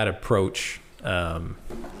a bad approach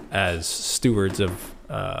as stewards of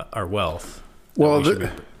our wealth. Well,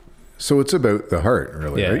 so it's about the heart,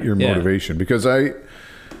 really, right? Your motivation, because like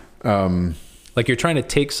you're trying to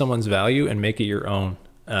take someone's value and make it your own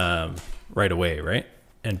right away, right?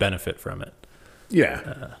 And benefit from it.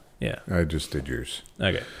 Yeah. Yeah. I just did yours.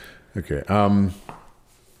 Okay.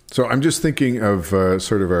 So I'm just thinking of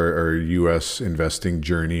sort of our U.S. investing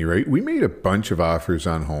journey, right? We made a bunch of offers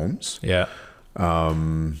on homes. Yeah.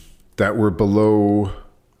 That were below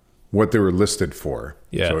what they were listed for.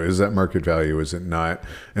 Yeah. So is that market value? Is it not?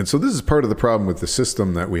 And so this is part of the problem with the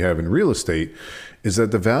system that we have in real estate, is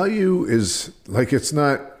that the value is like, it's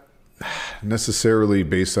not necessarily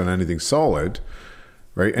based on anything solid,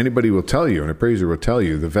 right? Anybody will tell you, an appraiser will tell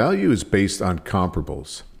you, the value is based on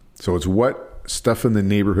comparables. So it's what stuff in the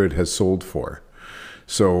neighborhood has sold for.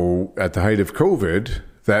 So at the height of COVID,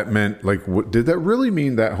 that meant like, did that really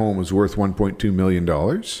mean that home was worth $1.2 million?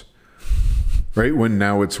 Right? When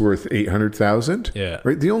now it's worth $800,000. Yeah.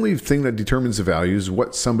 Right. The only thing that determines the value is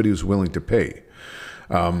what somebody was willing to pay.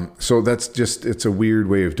 So that's just, it's a weird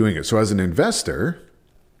way of doing it. So as an investor,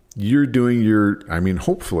 you're doing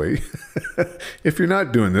hopefully, if you're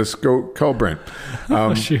not doing this, go call Brent.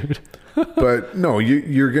 Oh, shoot. But no,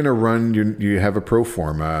 you're going to run, you have a pro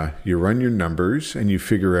forma, you run your numbers and you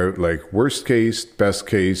figure out like worst case, best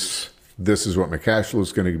case, this is what my cash flow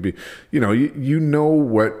is going to be. You know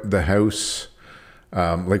what the house,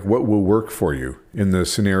 like what will work for you in the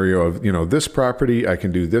scenario of, this property, I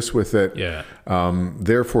can do this with it. Yeah.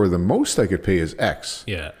 Therefore the most I could pay is X.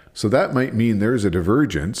 Yeah. So that might mean there's a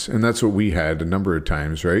divergence. And that's what we had a number of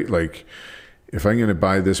times, right? Like if I'm going to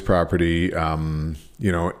buy this property,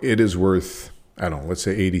 it is worth, I don't know, let's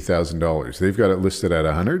say $80,000. They've got it listed at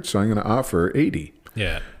 100. So I'm going to offer 80.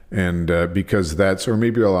 Yeah. And because that's, or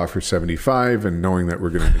maybe I'll offer 75 and knowing that we're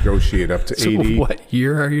going to negotiate up to 80. So what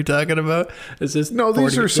year are you talking about? Is this No,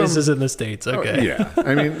 these are some. This is in the States. Okay. Yeah.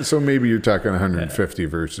 I mean, so maybe you're talking 150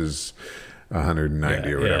 versus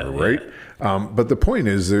 190 or whatever, right? But the point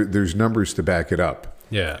is there's numbers to back it up.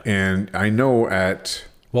 Yeah. And I know at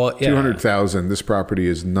 200,000, this property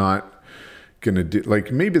is not going to do,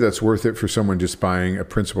 like, maybe that's worth it for someone just buying a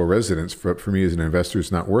principal residence. But for me as an investor,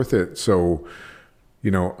 it's not worth it. So,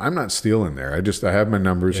 I'm not stealing there. I have my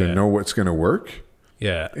numbers and know what's going to work.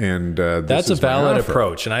 Yeah. And that's a valid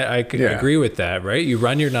approach. And I agree with that, right? You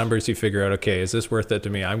run your numbers, you figure out, okay, is this worth it to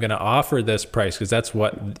me? I'm going to offer this price because that's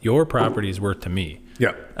what your property is worth to me.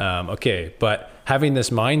 Yeah. Okay. But having this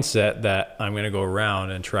mindset that I'm going to go around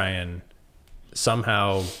and try and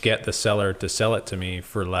somehow get the seller to sell it to me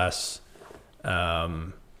for less,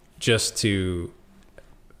 just to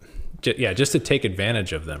take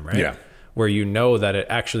advantage of them, right? Yeah. Where that it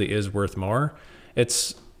actually is worth more.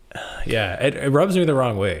 It rubs me the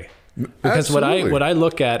wrong way. Because Absolutely. what I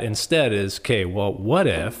look at instead is, okay, well, what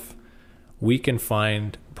if we can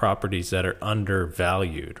find properties that are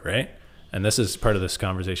undervalued, right? And this is part of this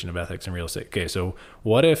conversation of ethics in real estate. Okay, so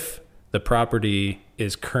what if the property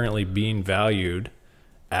is currently being valued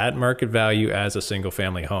at market value as a single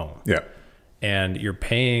family home? Yeah. And you're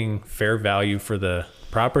paying fair value for the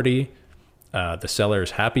property. The seller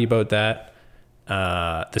is happy about that.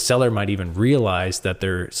 The seller might even realize that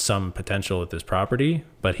there's some potential with this property,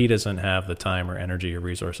 but he doesn't have the time or energy or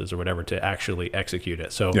resources or whatever to actually execute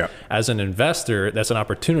it. So as an investor, that's an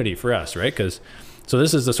opportunity for us, right? So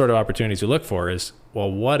this is the sort of opportunities we look for is,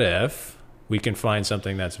 well, what if we can find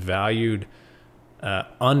something that's valued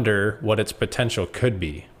under what its potential could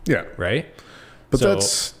be? Yeah. Right? But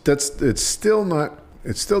it still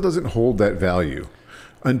doesn't hold that value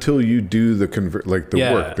until you do the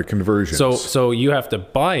work, the conversions. So you have to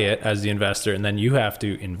buy it as the investor, and then you have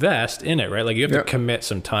to invest in it, right? Like you have to commit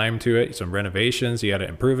some time to it, some renovations. You got to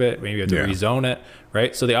improve it. Maybe you have to rezone it,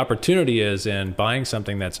 right? So the opportunity is in buying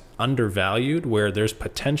something that's undervalued, where there's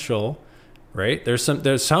potential, right? There's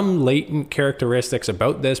some latent characteristics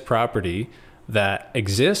about this property that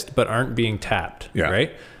exist but aren't being tapped,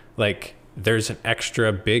 right? Like there's an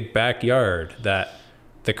extra big backyard that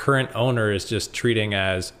the current owner is just treating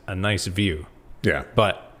as a nice view. Yeah.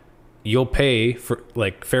 But you'll pay for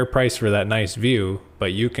like fair price for that nice view,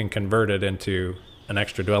 but you can convert it into an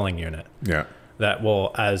extra dwelling unit. Yeah. That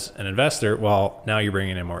will, as an investor, well, now you're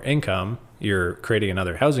bringing in more income. You're creating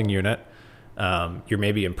another housing unit. You're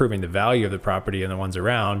maybe improving the value of the property and the ones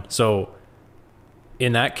around. So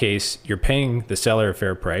in that case, you're paying the seller a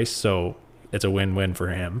fair price. So it's a win-win for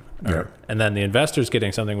him. Yeah. And then the investor's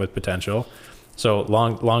getting something with potential. So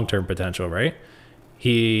long-term potential, right?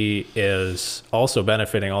 He is also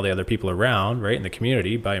benefiting all the other people around, right, in the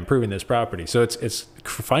community by improving this property. So it's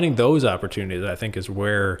finding those opportunities, I think, is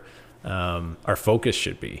where our focus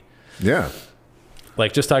should be. Yeah.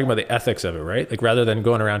 Like just talking about the ethics of it, right? Like rather than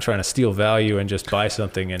going around trying to steal value and just buy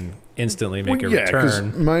something and instantly make a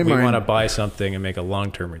return, we want to buy something and make a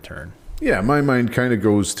long-term return. Yeah, my mind kind of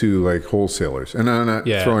goes to like wholesalers, and I'm not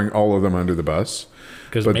throwing all of them under the bus.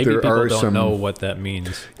 Because maybe people don't know what that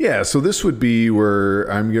means. Yeah, so this would be where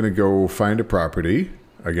I'm going to go find a property,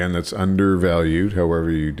 again, that's undervalued,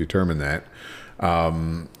 however you determine that.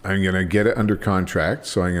 I'm going to get it under contract.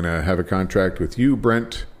 So I'm going to have a contract with you,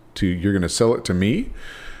 Brent, you're going to sell it to me.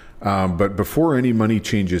 But before any money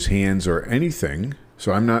changes hands or anything,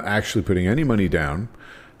 so I'm not actually putting any money down,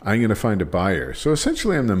 I'm going to find a buyer. So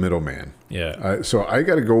essentially I'm the middleman. Yeah. So I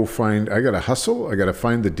got to hustle. I got to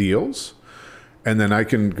find the deals. And then I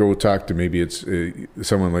can go talk to maybe it's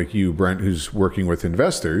someone like you, Brent, who's working with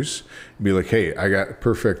investors, and be like, hey, I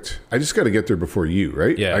just got to get there before you,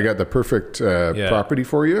 right? Yeah. I got the perfect property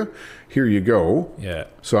for you. Here you go. Yeah.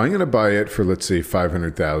 So I'm going to buy it for, let's say,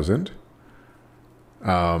 $500,000.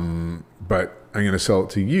 But I'm going to sell it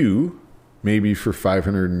to you maybe for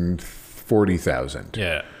 $540,000.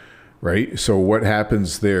 Yeah. Right? So what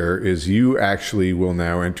happens there is you actually will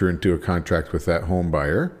now enter into a contract with that home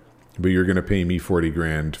buyer. But you're going to pay me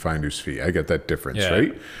 $40,000 finder's fee. I get that difference,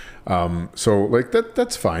 right? So like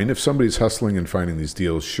that's fine. If somebody's hustling and finding these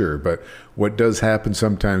deals, sure. But what does happen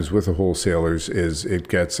sometimes with the wholesalers is it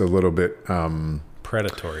gets a little bit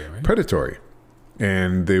predatory, right? Predatory.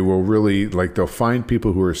 And they will really, they'll find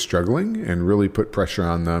people who are struggling and really put pressure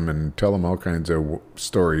on them and tell them all kinds of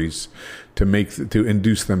stories to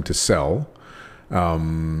induce them to sell.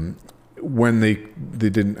 When they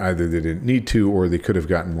didn't need to, or they could have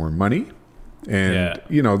gotten more money. And,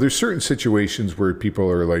 there's certain situations where people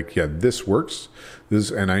are like, yeah, this works.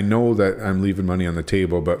 And I know that I'm leaving money on the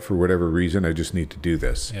table, but for whatever reason, I just need to do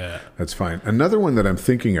this. Yeah. That's fine. Another one that I'm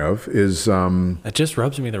thinking of is... it just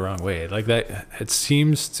rubs me the wrong way. Like that, it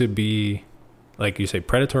seems to be, like you say,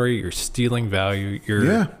 predatory. You're stealing value.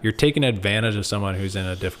 You're taking advantage of someone who's in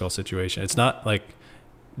a difficult situation. It's not like...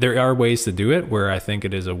 There are ways to do it where I think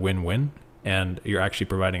it is a win-win and you're actually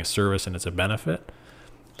providing a service and it's a benefit.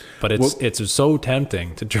 But it's so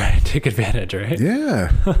tempting to try to take advantage, right?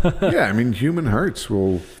 Yeah. Yeah, I mean, human hearts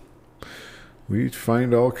we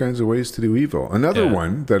find all kinds of ways to do evil. Another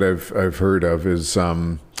one that I've heard of is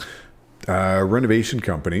renovation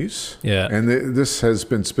companies. Yeah. And this has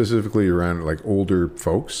been specifically around like older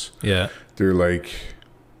folks. Yeah. They're like,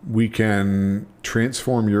 we can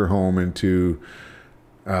transform your home into...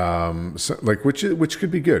 which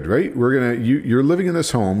could be good, right? You're living in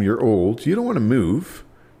this home, you're old, you don't want to move,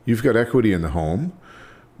 you've got equity in the home.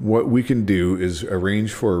 What we can do is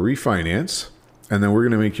arrange for a refinance, and then we're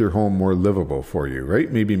going to make your home more livable for you,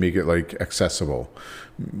 right? Maybe make it like accessible,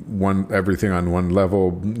 everything on one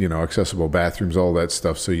level, accessible bathrooms, all that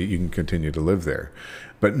stuff, so you can continue to live there.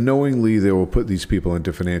 But knowingly, they will put these people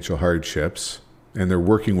into financial hardships, and they're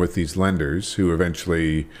working with these lenders who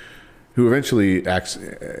eventually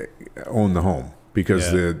own the home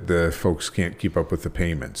because the folks can't keep up with the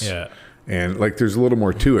payments. Yeah. And like, there's a little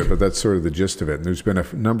more to it, but that's sort of the gist of it. And there's been a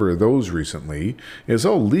number of those recently. It's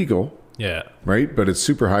all legal. Yeah. Right. But it's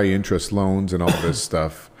super high interest loans and all this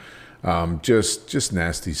stuff. Just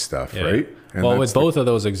nasty stuff. Yeah. Right. And well, with both of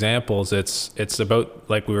those examples, it's about,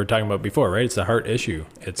 like we were talking about before, right? It's a heart issue.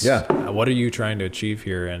 It's what are you trying to achieve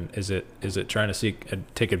here? And is it trying to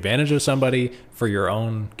take advantage of somebody for your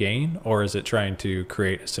own gain, or is it trying to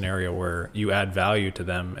create a scenario where you add value to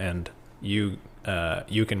them and you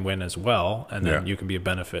can win as well, and then you can be a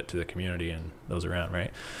benefit to the community and those around,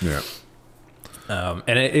 right? Yeah.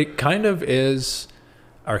 And it kind of is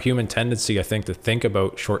our human tendency, I think, to think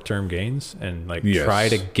about short-term gains and try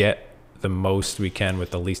to get the most we can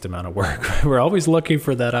with the least amount of work. We're always looking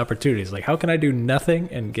for that opportunity. It's like, how can I do nothing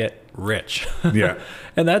and get rich? Yeah.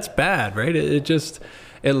 And that's bad, right? It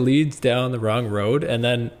leads down the wrong road. And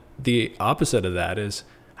then the opposite of that is,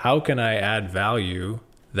 how can I add value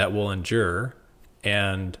that will endure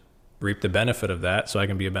and reap the benefit of that so I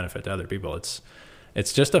can be a benefit to other people? It's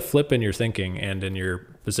just a flip in your thinking and in your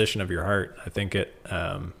position of your heart. I think it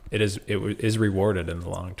is rewarded in the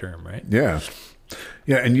long term, right? Yeah.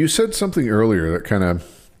 Yeah, and you said something earlier that kind of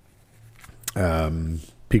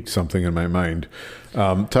piqued something in my mind.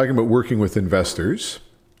 Talking about working with investors.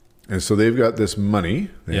 And so they've got this money.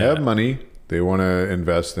 They have money. They want to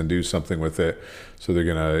invest and do something with it. So they're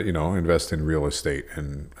going to, invest in real estate.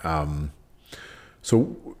 And and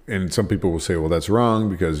some people will say, well, that's wrong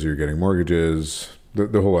because you're getting mortgages.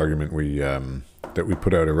 The whole argument that we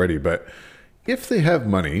put out already. But if they have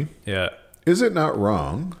money, is it not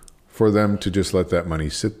wrong for them to just let that money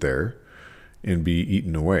sit there and be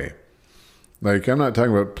eaten away? Like, I'm not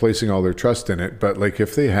talking about placing all their trust in it, but like,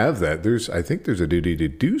 if they have that, I think there's a duty to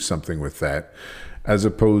do something with that, as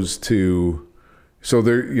opposed to, so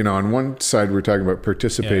there, on one side, we're talking about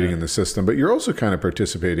participating in the system, but you're also kind of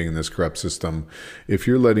participating in this corrupt system. If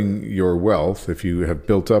you're letting your wealth, if you have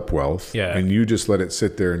built up wealth and you just let it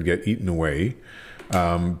sit there and get eaten away,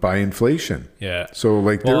 by inflation. Yeah. So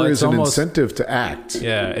there is an incentive to act.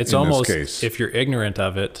 Yeah. It's almost, if you're ignorant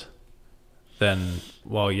of it, then,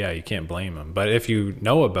 you can't blame them. But if you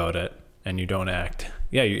know about it and you don't act,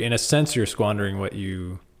 in a sense, you're squandering what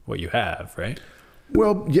you have, right?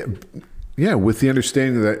 Well, yeah. With the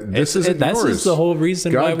understanding that this isn't yours. That's the whole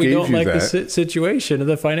reason why we don't like the situation of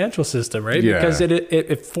the financial system, right? Yeah. Because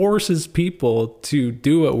it forces people to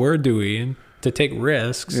do what we're doing, to take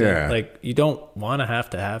risks. Yeah. And, you don't want to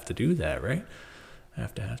have to do that, right?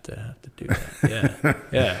 Have to do that. Yeah.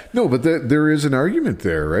 Yeah. No, but there is an argument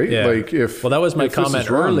there, right? Yeah. That was my comment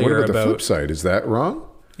earlier. What about the flip side? Is that wrong?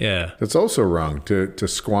 Yeah. That's also wrong to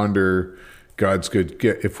squander God's good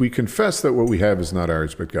gift. If we confess that what we have is not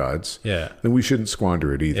ours but God's, then we shouldn't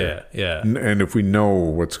squander it either. Yeah. And if we know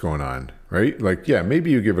what's going on, right?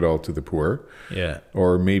 Maybe you give it all to the poor. Yeah.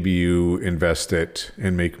 Or maybe you invest it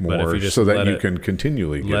and make more so that you can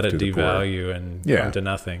continually give to the poor. Let it devalue and come to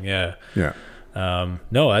nothing. Yeah. Yeah.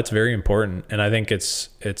 No, that's very important. And I think it's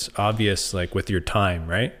obvious, with your time,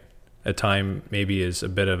 right? A time maybe is a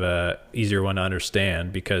bit of a easier one to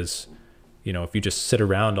understand because, if you just sit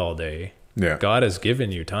around all day, God has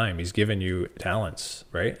given you time. He's given you talents,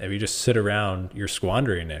 right? If you just sit around, you're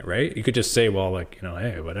squandering it, right? You could just say, well,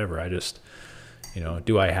 hey, whatever. I just,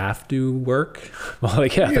 do I have to work? Well,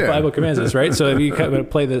 the Bible commands us, right? So if you kind of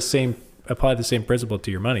play the same apply the same principle to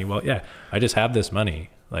your money. Well, yeah, I just have this money.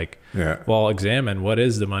 Like, well, examine what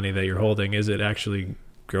is the money that you're holding. Is it actually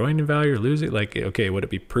growing in value or losing? Like, okay, would it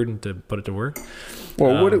be prudent to put it to work?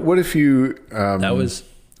 Well, what if you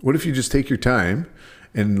what if you just take your time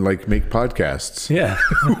and like make podcasts? Yeah,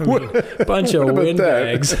 bunch of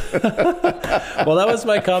windbags. Well, that was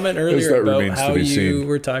my comment earlier about how you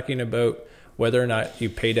were talking about whether or not you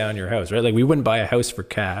pay down your house, right? Like, we wouldn't buy a house for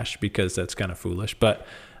cash because that's kind of foolish, but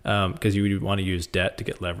because you would want to use debt to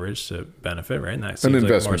get leverage to benefit, right? And that seems an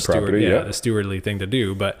investment like property, the stewardly thing to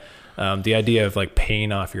do. But the idea of like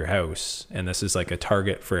paying off your house, and this is like a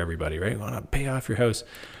target for everybody, right? You want to pay off your house.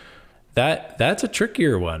 That's a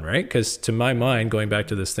trickier one, right? Because to my mind, going back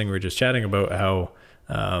to this thing we were just chatting about, how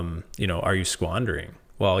are you squandering?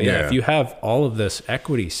 Well, if you have all of this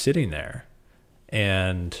equity sitting there,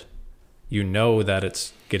 and you know that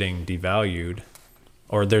it's getting devalued,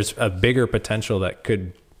 or there's a bigger potential that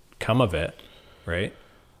could come of it, right?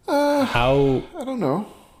 I don't know.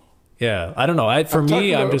 Yeah, I don't know.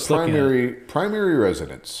 I'm just looking at primary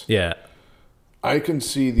residence. Yeah, I can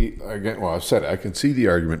see I can see the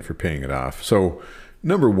argument for paying it off. So,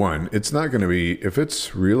 number one, it's not going to be, if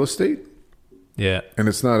it's real estate, and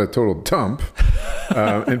it's not a total dump,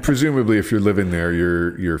 and presumably if you're living there,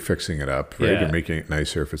 you're fixing it up, right? You're making it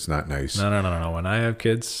nicer if it's not nice. No. When I have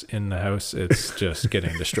kids in the house, it's just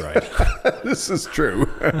getting destroyed. This is true.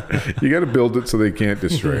 You got to build it so they can't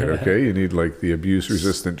destroy it. Okay, you need like the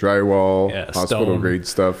abuse-resistant drywall, hospital-grade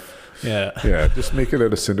stuff. Yeah. Just make it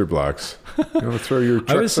out of cinder blocks. You want to throw your trucks at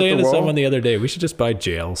the wall? I was saying to someone the other day, we should just buy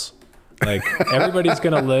jails. Like, everybody's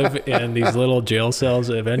going to live in these little jail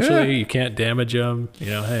cells eventually. You can't damage them.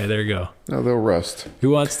 Hey, there you go. No, they'll rust.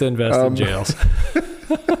 Who wants to invest in jails?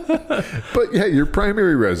 But yeah, your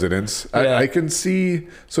primary residence, I can see.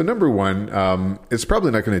 So number one, it's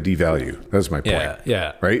probably not going to devalue. That's my point.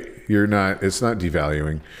 Yeah. Right? It's not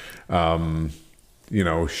devaluing.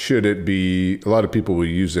 Should it be, a lot of people will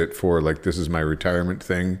use it for like, this is my retirement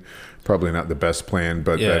thing. Probably not the best plan,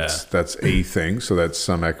 but that's a thing. So that's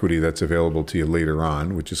some equity that's available to you later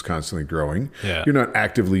on, which is constantly growing. Yeah. You're not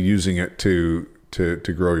actively using it to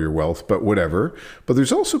grow your wealth, but whatever. But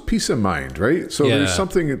there's also peace of mind, right? So there's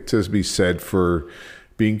something to be said for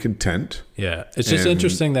being content. Yeah. It's just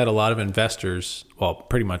interesting that a lot of investors, well,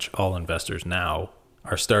 pretty much all investors now,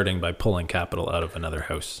 are starting by pulling capital out of another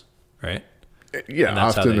house, right? Yeah,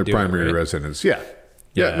 often their primary residence. Yeah.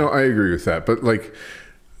 No, I agree with that. But like,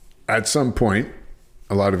 at some point,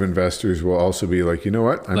 a lot of investors will also be like, you know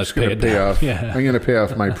what? I'm just going to pay off. I'm going to pay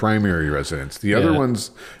off my primary residence. The other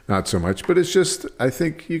ones, not so much. But it's just, I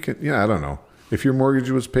think you can. I don't know. If your mortgage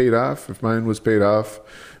was paid off, if mine was paid off,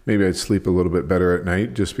 maybe I'd sleep a little bit better at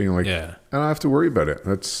night. Just being like, I don't have to worry about it.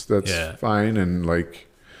 That's fine. And like,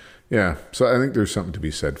 So I think there's something to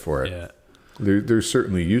be said for it. Yeah. There's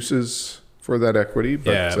certainly uses for that equity.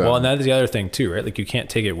 But, well, and that is the other thing too, right? Like, you can't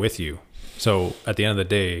take it with you. So at the end of the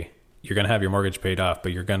day, you're going to have your mortgage paid off,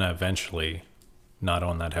 but you're going to eventually not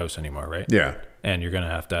own that house anymore, right? Yeah. And you're going to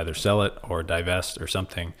have to either sell it or divest or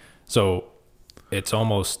something. So it's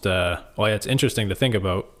almost, it's interesting to think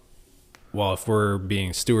about, well, if we're being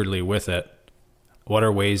stewardly with it, what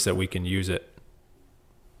are ways that we can use it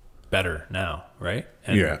better now, right?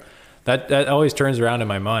 And that always turns around in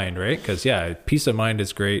my mind, right? Because, peace of mind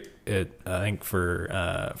is great. I think for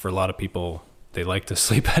a lot of people, they like to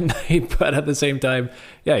sleep at night, but at the same time,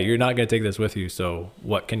 you're not going to take this with you. So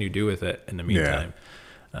what can you do with it in the meantime?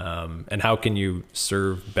 And how can you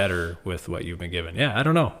serve better with what you've been given? I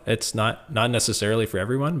don't know. It's not necessarily for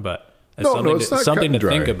everyone, but it's something to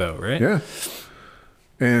think about, right? Yeah.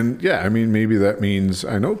 And I mean, maybe that means,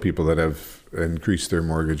 I know people that have increased their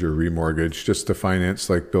mortgage or remortgage just to finance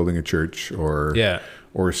like building a church or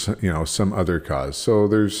some other cause. So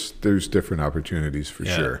there's different opportunities for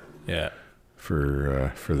sure. Yeah.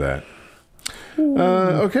 For that.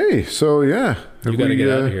 Okay, so you got to get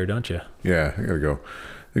out of here, don't you? Yeah, I got to go.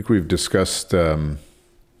 I think we've discussed the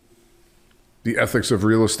ethics of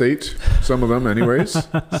real estate, some of them, anyways.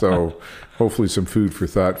 So hopefully, some food for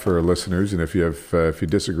thought for our listeners. And if you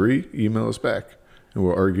disagree, email us back, and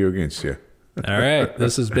we'll argue against you. All right.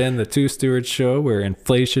 This has been the Two Stewards Show, where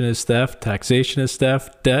inflation is theft, taxation is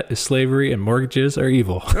theft, debt is slavery, and mortgages are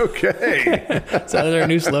evil. Okay. Is that our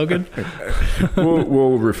new slogan?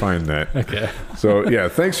 We'll refine that. Okay. So,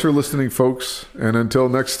 thanks for listening, folks. And until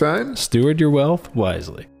next time, steward your wealth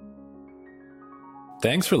wisely.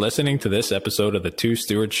 Thanks for listening to this episode of the Two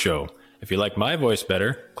Stewards Show. If you like my voice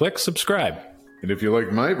better, click subscribe. And if you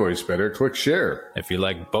like my voice better, click share. If you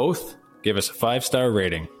like both, give us a 5-star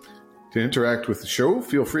rating. To interact with the show,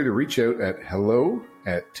 feel free to reach out at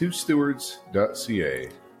hello@twostewards.ca.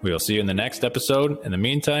 We will see you in the next episode. In the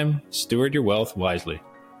meantime, steward your wealth wisely.